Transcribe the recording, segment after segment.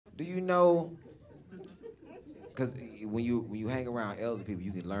Do you know? Because when you hang around elder people,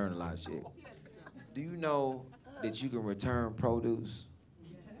 you can learn a lot of shit. Do you know that you can return produce?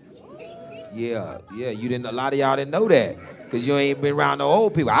 Yeah. You didn't. A lot of y'all didn't know that because you ain't been around no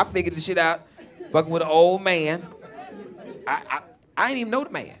old people. I figured the shit out, fucking with an old man. I ain't even know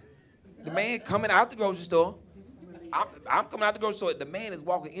the man. The man coming out the grocery store. I'm coming out the grocery store. The man is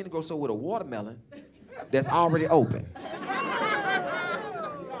walking in the grocery store with a watermelon that's already open.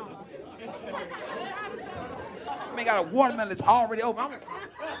 Man got a watermelon that's already open.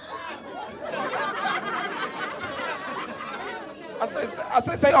 I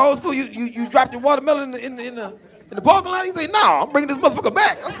say, old school, you dropped your watermelon in the parking lot? He say, no, I'm bringing this motherfucker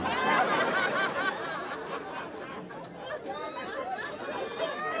back.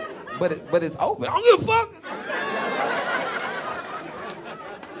 But it's open. I don't give a fuck.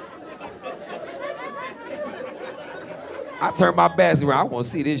 I turn my basket around. I want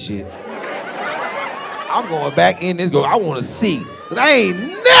to see this shit. I'm going back in this girl. I want to see. Because I ain't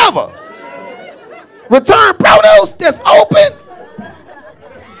never returned produce that's open.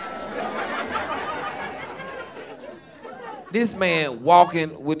 This man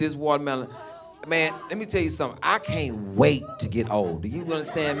walking with this watermelon. Man, let me tell you something. I can't wait to get old. Do you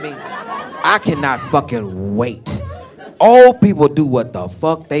understand me? I cannot fucking wait. Old people do what the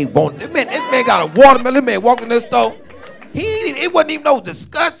fuck they want. This man got a watermelon. This man walking in this store. It wasn't even no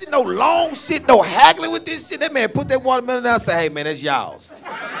discussion, no long shit, no haggling with this shit. That man put that watermelon down and say, hey man, that's y'all's.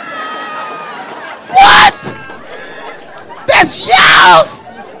 What? That's y'all's?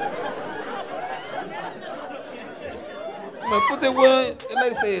 Man, put that water, the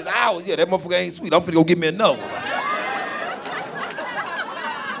lady says, ours. Yeah, that motherfucker ain't sweet. I'm finna go get me another one.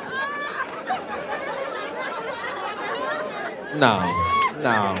 No.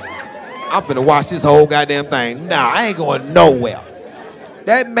 I'm finna watch this whole goddamn thing. Nah, I ain't going nowhere.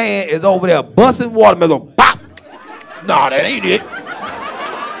 That man is over there busting watermelon. Pop! Nah, that ain't it.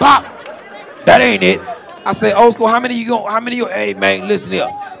 Pop! That ain't it. I say, old school, how many you, hey man, listen here.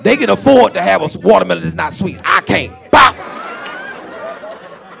 They can afford to have a watermelon that's not sweet. I can't. Pop!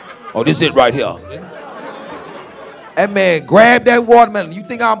 Oh, this is it right here. That man grabbed that watermelon. You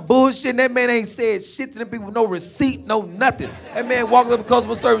think I'm bullshitting? That man ain't said shit to them people with no receipt, no nothing. That man walked up to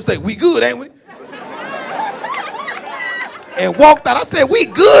customer service and say, we good, ain't we? And walked out. I said, we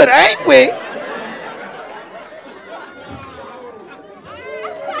good, ain't we?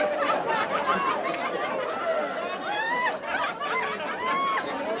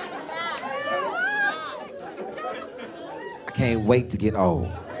 I can't wait to get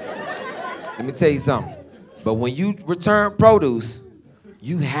old. Let me tell you something. But when you return produce,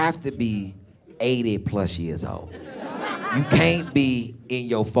 you have to be 80 plus years old. You can't be in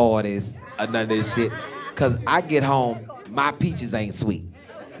your 40s or none of this shit. Cause I get home, my peaches ain't sweet.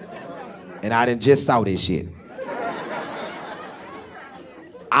 And I done just saw this shit.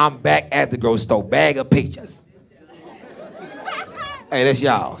 I'm back at the grocery store, bag of peaches. Hey, that's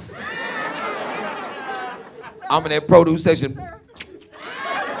y'all's. I'm in that produce section.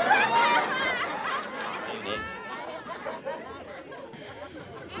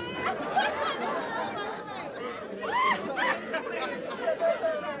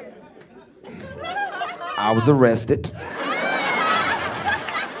 I was arrested.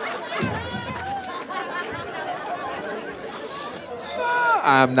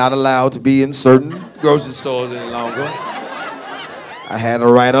 I'm not allowed to be in certain grocery stores any longer. I had to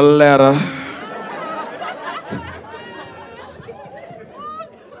write a letter.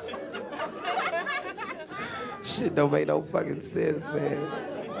 Shit don't make no fucking sense, man.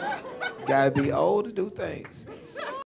 Gotta be old to do things.